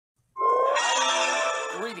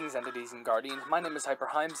Greetings, entities and guardians. My name is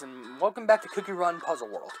HyperHimes, and welcome back to Cookie Run Puzzle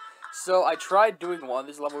World. So I tried doing one of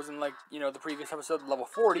these levels in, like, the previous episode, level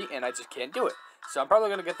 40, and I just can't do it. So I'm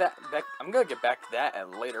probably gonna get that back. I'm gonna get back to that at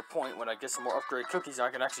a later point when I get some more upgraded cookies and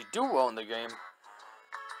I can actually do well in the game.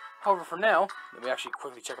 However, for now, let me actually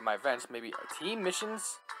quickly check out my events. Maybe team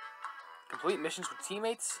missions, complete missions with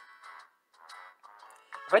teammates.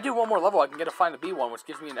 If I do one more level, I can get a Find the Bee one, which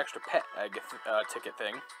gives me an extra pet ticket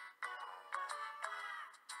thing.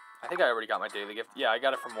 I think I already got my daily gift. Yeah, I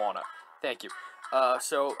got it from Walnut. Thank you.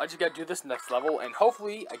 So I just gotta do this next level, and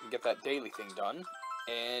hopefully I can get that daily thing done.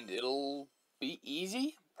 And it'll be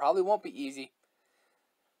easy. Probably won't be easy.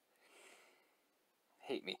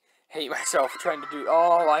 Hate me. Hate myself for trying to do...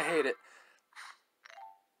 Oh, I hate it.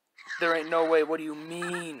 There ain't no way. What do you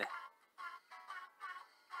mean?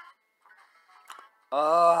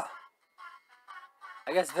 I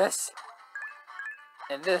guess this.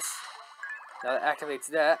 And this. Now that activates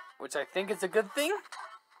that, which I think is a good thing.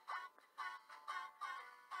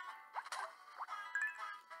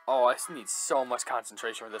 Oh, I need so much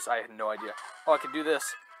concentration for this. I had no idea. Oh, I can do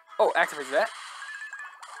this. Oh, activates that.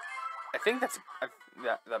 I think that's...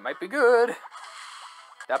 that might be good.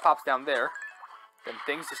 That pops down there. Then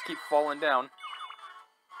things just keep falling down.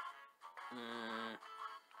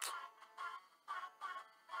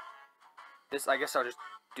 This, I guess I'll just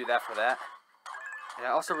do that for that. And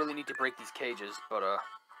I also really need to break these cages, but,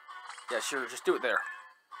 yeah, sure, just do it there.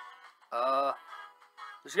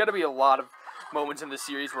 There's gotta be a lot of moments in this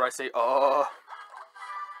series where I say, Okay,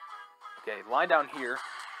 line down here.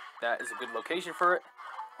 That is a good location for it.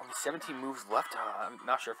 Only 17 moves left. I'm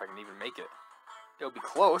not sure if I can even make it. It'll be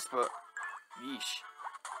close, but, yeesh.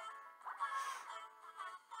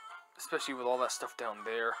 Especially with all that stuff down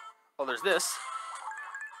there. Oh, there's this.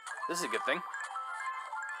 This is a good thing.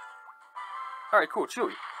 Alright, cool,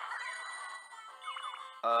 Chewy.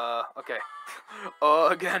 Okay.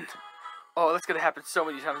 Again. Oh, that's gonna happen so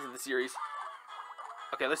many times in the series.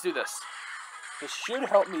 Okay, let's do this. This should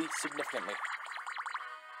help me significantly.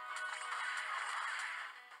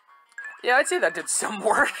 Yeah, I'd say that did some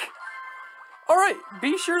work. Alright,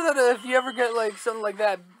 be sure that if you ever get, like, something like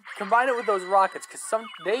that, combine it with those rockets, because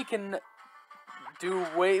they can do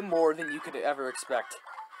way more than you could ever expect.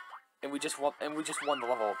 And we just won the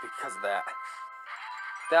level because of that.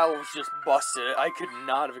 That was just busted. I could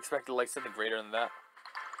not have expected, like, something greater than that.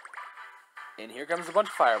 And here comes a bunch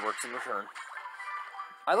of fireworks in return.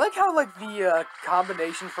 I like how, like, the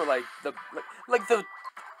combination for, like, the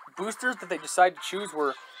boosters that they decided to choose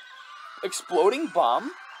were exploding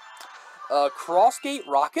bomb, crossgate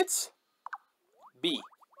rockets, B.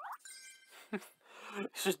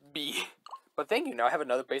 It's just B. But thank you, now I have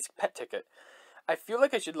another basic pet ticket. I feel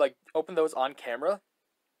like I should, like, open those on camera,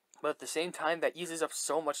 but at the same time, that uses up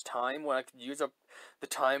so much time when I could use up the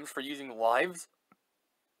times for using lives.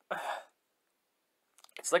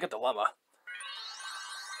 It's like a dilemma.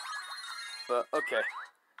 But, okay.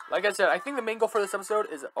 Like I said, I think the main goal for this episode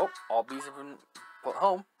is... Oh, all bees have been put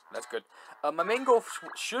home. That's good. My main goal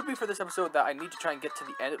should be for this episode that I need to try and get to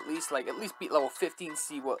the end at least. Like, at least beat level 15,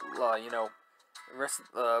 see what, rest,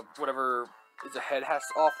 whatever is ahead has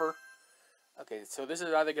to offer. Okay, so this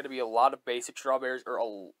is either going to be a lot of basic strawberries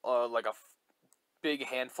or like a big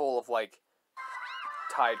handful of, like,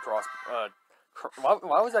 Tide cross...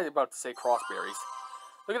 why was I about to say crossberries?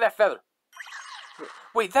 Look at that feather.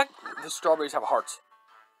 Wait, the strawberries have hearts.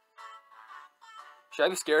 Should I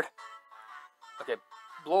be scared? Okay,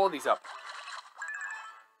 blow all these up.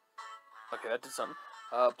 Okay, that did something.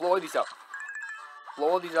 Blow all these up. Blow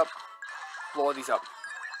all these up. Blow all these up.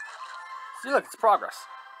 See, look, it's progress.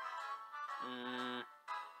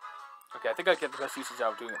 Okay, I think I get the best usage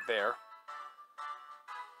out of doing it there.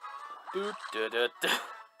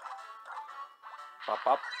 Pop,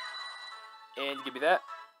 pop. And you give me that.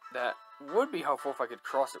 That would be helpful if I could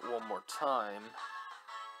cross it one more time.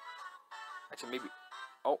 Actually, maybe...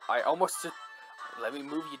 Oh, I almost just... Let me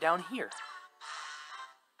move you down here.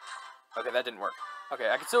 Okay, that didn't work. Okay,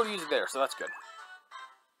 I can still use it there, so that's good.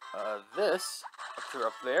 This, I'll clear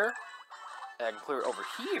up there. And I can clear it over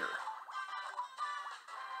here.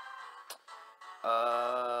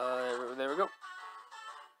 There we go.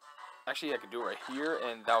 Actually, I could do it right here,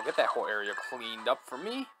 and that'll get that whole area cleaned up for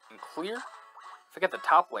me and clear. If I get the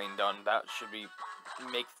top lane done, that should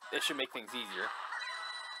should make things easier.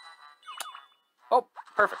 Oh,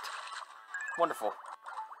 perfect. Wonderful.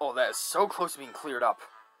 Oh, that is so close to being cleared up.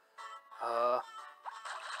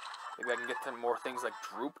 Maybe I can get some more things, like,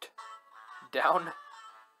 drooped down.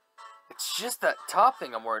 It's just that top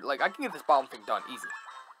thing I'm worried. Like, I can get this bottom thing done easy.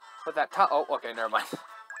 But that top... Oh, okay, never mind.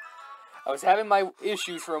 I was having my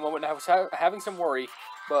issues for a moment, and I was having some worry,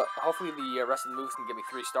 but hopefully the rest of the moves can give me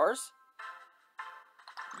 3 stars.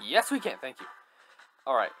 Yes, we can. Thank you.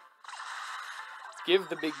 All right. Give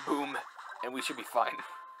the big boom, and we should be fine.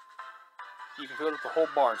 You can fill up the whole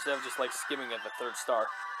bar instead of just like skimming at the 3rd star.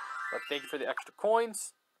 But thank you for the extra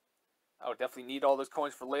coins. I would definitely need all those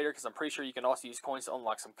coins for later, because I'm pretty sure you can also use coins to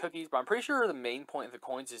unlock some cookies. But I'm pretty sure the main point of the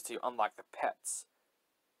coins is to unlock the pets.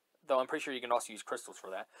 Though I'm pretty sure you can also use crystals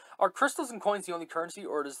for that. Are crystals and coins the only currency,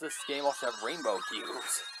 or does this game also have rainbow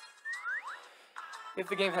cubes? If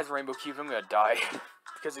the game has rainbow cubes, I'm gonna die.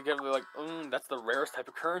 Because they're gonna be like, that's the rarest type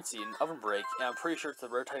of currency in Oven Break. And I'm pretty sure it's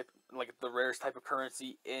the rarest type of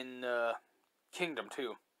currency in Kingdom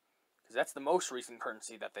too. Because that's the most recent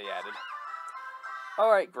currency that they added.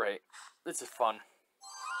 Alright, great. This is fun.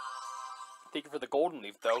 Thank you for the golden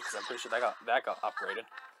leaf though, because I'm pretty sure that got upgraded.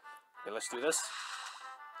 Okay, let's do this.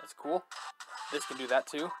 That's cool. This can do that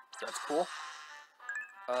too. That's cool.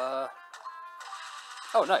 Oh,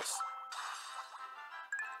 nice.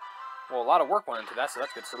 Well, a lot of work went into that, so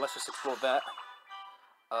that's good. So let's just explode that.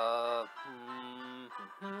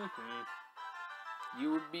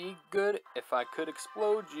 You would be good if I could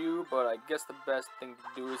explode you, but I guess the best thing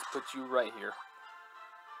to do is put you right here.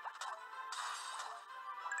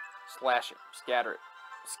 Slash it. Scatter it.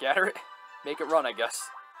 Scatter it? Make it run, I guess.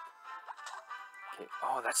 Okay.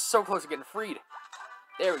 Oh, that's so close to getting freed.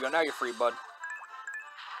 There we go. Now you're free, bud.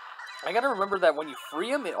 I gotta remember that when you free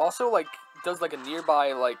him, it also, like, does, like, a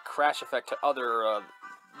nearby, like, crash effect to other,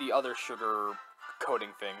 the other sugar coating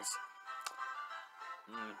things.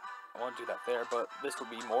 I want to do that there, but this would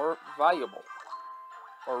be more valuable.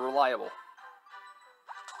 Or reliable.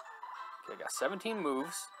 Okay, I got 17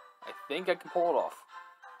 moves. I think I can pull it off.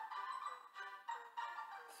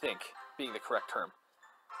 Think, being the correct term.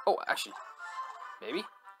 Oh, actually, maybe?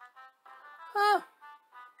 Huh.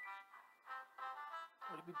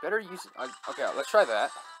 Would it be better using... okay, let's try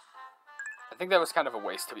that. I think that was kind of a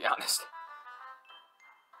waste, to be honest.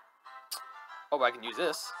 Oh, but I can use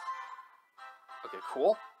this. Okay,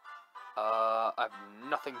 cool. I have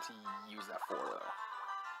nothing to use that for, though.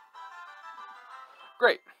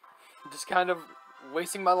 Great. Just kind of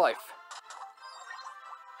wasting my life.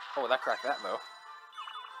 Oh, that cracked that, though.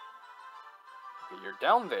 Okay, you're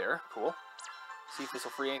down there. Cool. See if this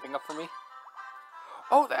will free anything up for me.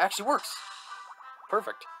 Oh, that actually works.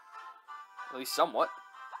 Perfect. At least somewhat.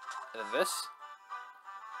 And then this.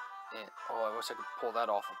 And, oh, I wish I could pull that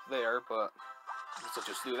off up there, but I guess I'll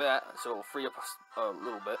just do that, so it'll free up a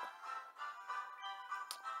little bit.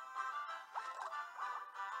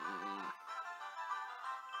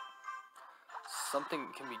 Something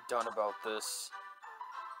can be done about this.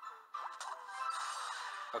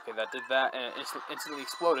 Okay, that did that, and it instantly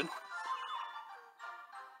exploded.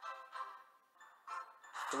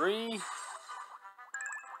 3.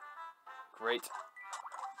 Great.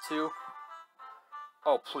 2.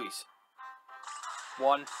 Oh, please.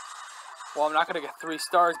 1. Well, I'm not going to get 3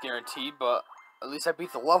 stars guaranteed, but at least I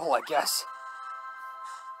beat the level, I guess.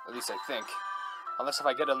 At least I think. Unless if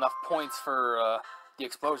I get enough points for the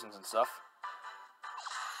explosions and stuff.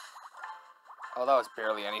 Oh, that was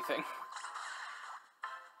barely anything.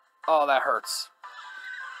 Oh, that hurts.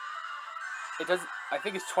 It does. I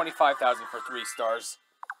think it's 25,000 for 3 stars.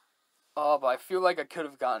 Oh, but I feel like I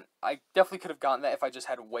definitely could have gotten that if I just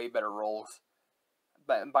had way better rolls.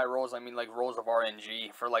 But by rolls, I mean like rolls of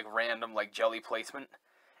RNG for like random like jelly placement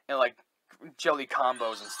and like jelly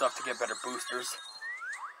combos and stuff to get better boosters.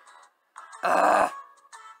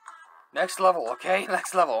 Next level, okay?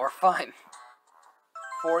 Next level, we're fine.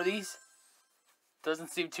 4 of these.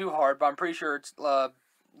 Doesn't seem too hard, but I'm pretty sure it's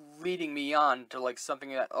leading me on to like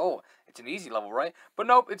something that, oh, it's an easy level, right? But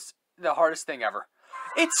nope, it's the hardest thing ever.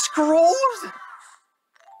 It scrolls?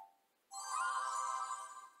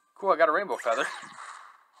 Cool, I got a rainbow feather.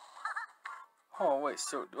 Oh, wait,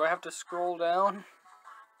 so do I have to scroll down?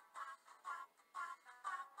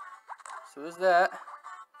 So there's that.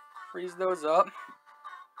 Freeze those up.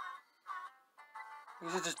 You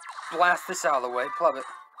should just blast this out of the way, plug it.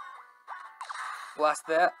 Blast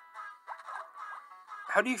that.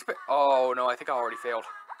 How do you expect... Oh, no, I think I already failed.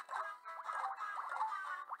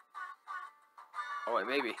 Oh, wait,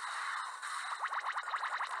 maybe.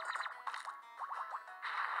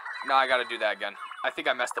 No, I gotta do that again. I think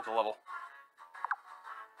I messed up the level.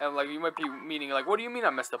 And, like, you might be meaning, like, what do you mean I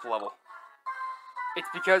messed up the level? It's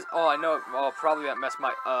because... Oh, I know... Well, probably that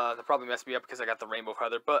probably messed me up because I got the rainbow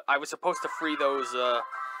feather. But I was supposed to free those,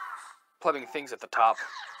 plumbing things at the top.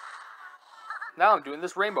 Now I'm doing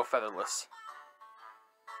this rainbow featherless.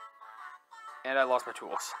 And I lost my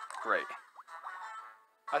tools. Great.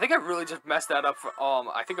 I think I really just messed that up for,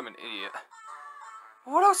 I think I'm an idiot.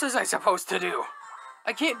 What else is I supposed to do?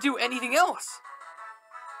 I can't do anything else.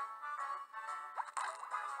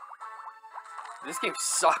 This game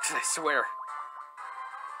sucks, I swear.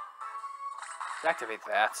 Activate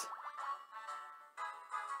that.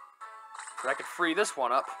 So I could free this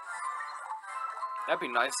one up. That'd be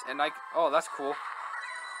nice. And oh, that's cool.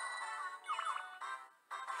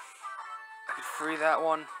 I could free that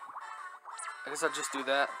one. I guess I'll just do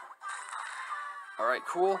that. Alright,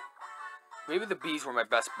 cool. Maybe the bees were my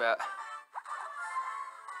best bet.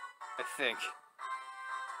 I think.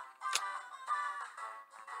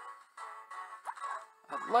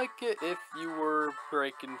 I'd like it if you were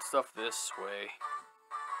breaking stuff this way.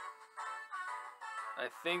 I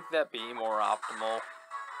think that'd be more optimal.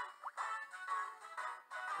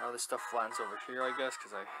 Now this stuff flattens over here, I guess,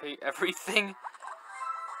 because I hate everything.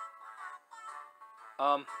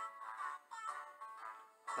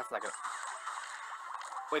 That's not gonna...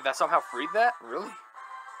 Wait, that somehow freed that? Really?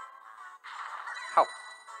 How?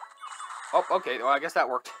 Oh, okay, well, I guess that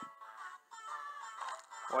worked.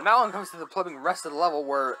 Well, now it comes to the plumbing rest of the level,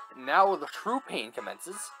 where now the true pain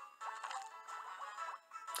commences.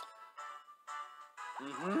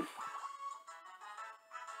 I'm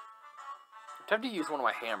tempted to use one of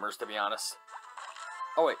my hammers, to be honest.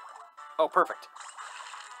 Oh, wait. Oh, perfect.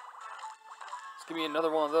 Just give me another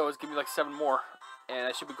one of those. Give me like 7 more. And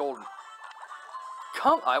I should be golden.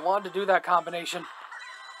 I wanted to do that combination.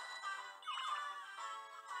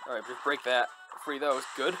 Alright, just break that. Free those.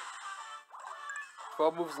 Good.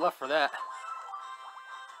 12 moves left for that.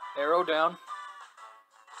 Arrow down.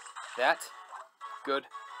 That. Good.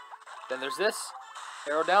 Then there's this.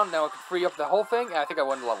 Arrow down. Now I can free up the whole thing. And I think I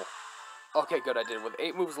won the level. Okay, good. I did. With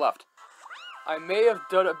 8 moves left. I may have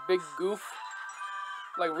done a big goof.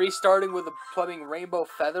 Like restarting with a plumbing rainbow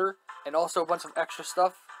feather. And also a bunch of extra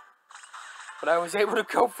stuff. But I was able to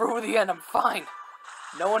go through with the end. I'm fine.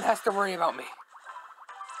 No one has to worry about me.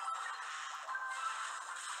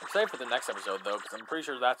 I'm excited for the next episode, though, because I'm pretty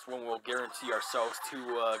sure that's when we'll guarantee ourselves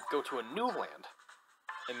to go to a new land.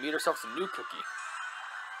 And meet ourselves a new cookie.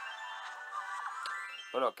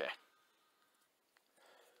 But okay.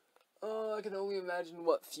 I can only imagine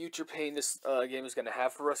what future pain this game is going to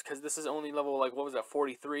have for us, because this is only level, like, what was that,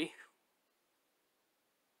 43?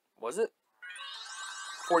 Was it?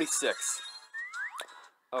 46.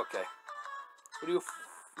 Okay. We'll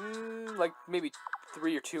do, like, maybe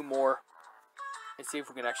 3 or 2 more. And see if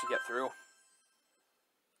we can actually get through.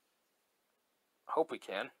 I hope we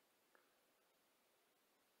can.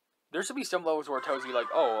 There should be some levels where it tells you, like,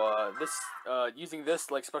 oh, using this,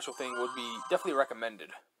 like, special thing would be definitely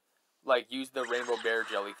recommended. Like, use the rainbow bear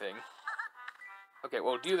jelly thing. Okay,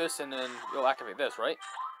 well, do this, and then you'll activate this, right?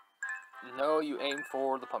 No, you aim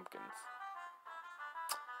for the pumpkins.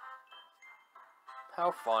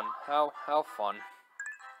 How fun. How fun.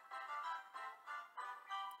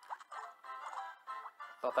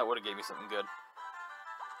 Thought that would have gave me something good.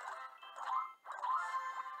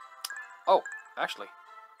 Oh, actually.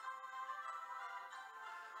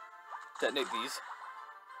 Detonate these.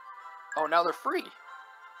 Oh, now they're free.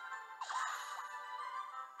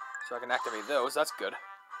 So I can activate those. That's good.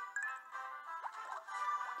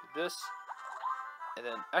 Do this. And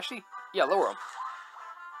then, actually, yeah, lower them.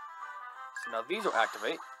 So now these will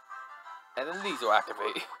activate. And then these will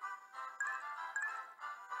activate.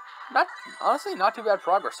 Honestly, not too bad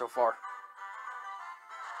progress so far.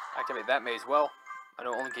 Activate that may as well. I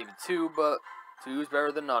know it only gave me 2, but 2 is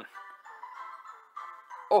better than none.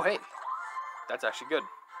 Oh, hey. That's actually good.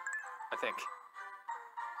 I think.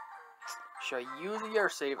 Should I use the air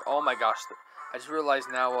save? Oh my gosh. I just realized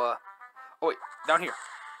now, oh wait, down here.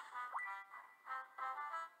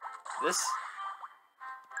 This.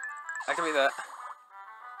 Activate that.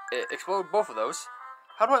 It exploded both of those.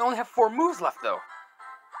 How do I only have 4 moves left, though?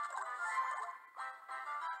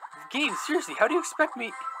 Game, seriously, how do you expect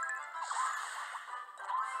me...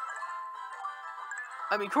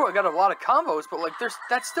 I mean, cool, I got a lot of combos, but, like,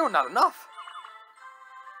 that's still not enough.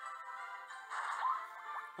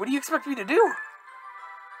 What do you expect me to do?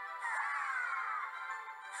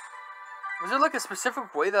 Was there, like, a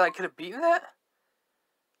specific way that I could have beaten that?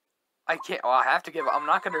 I can't... Oh, I have to give... I'm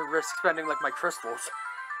not going to risk spending, like, my crystals.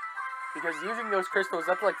 Because using those crystals,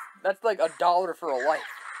 that's like $1 for a life.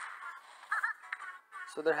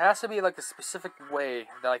 So there has to be, like, a specific way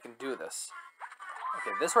that I can do this.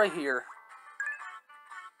 Okay, this right here.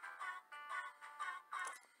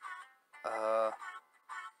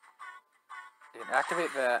 You can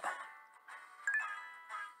activate that.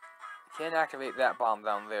 You can't activate that bomb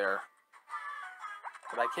down there.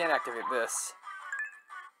 But I can activate this.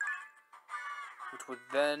 Which which would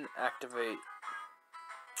then activate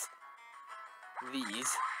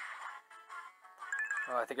these.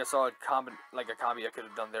 Oh, I think I saw a combi I could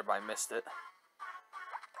have done there, but I missed it.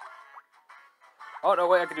 Oh, no,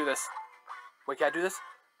 wait, I can do this. Wait, can I do this?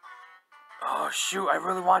 Oh, shoot, I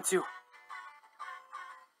really want to.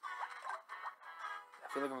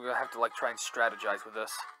 I feel like I'm going to have to, like, try and strategize with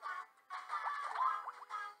this.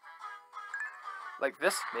 Like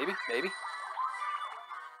this? Maybe? Maybe?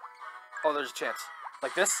 Oh, there's a chance.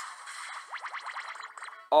 Like this?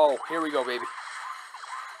 Oh, here we go, baby.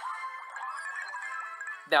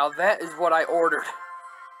 Now that is what I ordered.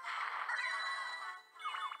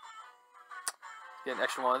 Get an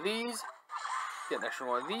extra one of these. Get an extra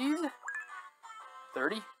one of these.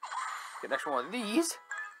 30. Get an extra one of these.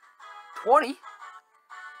 20.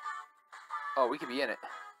 Oh, we could be in it.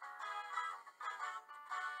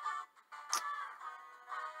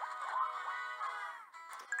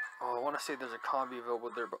 Oh, I want to say there's a combi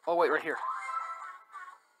available there, but oh wait, right here.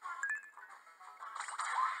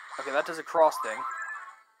 Okay, that does a cross thing.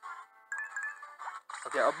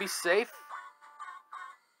 Okay, I'll be safe.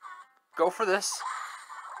 Go for this.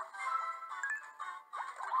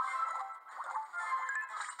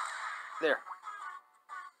 There.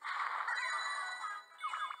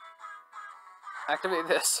 Activate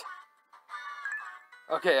this.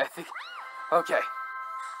 Okay, I think... Okay.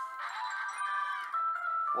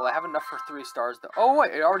 Well, I have enough for 3 stars, though. Oh,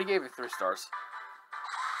 wait, it already gave me 3 stars.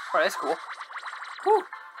 Alright, that's cool. Whew.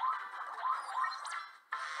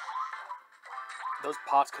 Those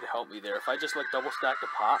pots could help me there if I just, like, double stacked a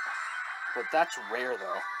pot. But that's rare,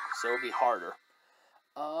 though, so it'll be harder.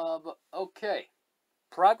 But, okay.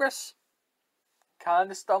 Progress?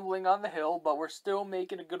 Kind of stumbling on the hill, but we're still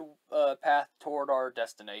making a good path toward our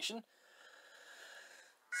destination.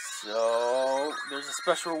 So, there's a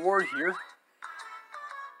special reward here.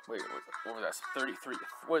 Wait, what was that? 33.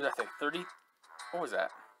 What did I think? 30? What was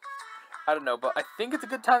that? I don't know, but I think it's a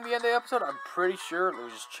good time to end the episode. I'm pretty sure. Let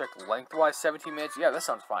me just check lengthwise. 17 minutes. Yeah, that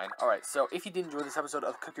sounds fine. Alright, so if you did enjoy this episode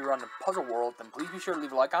of Cookie Run and Puzzle World, then please be sure to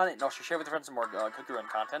leave a like on it, and also share with your friends some more Cookie Run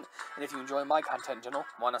content. And if you enjoy my content in general,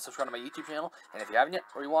 why not subscribe to my YouTube channel? And if you haven't yet,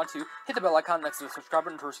 or you want to, hit the bell icon next to the subscribe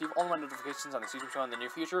button to receive all my notifications on this YouTube channel in the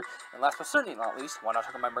near future. And last but certainly not least, why not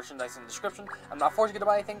check out my merchandise in the description? I'm not forcing you to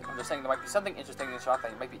buy anything. I'm just saying there might be something interesting in the shop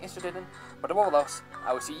that you might be interested in. But above all else,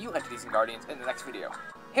 I will see you entities and guardians in the next video.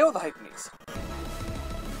 Hail the Hypenese!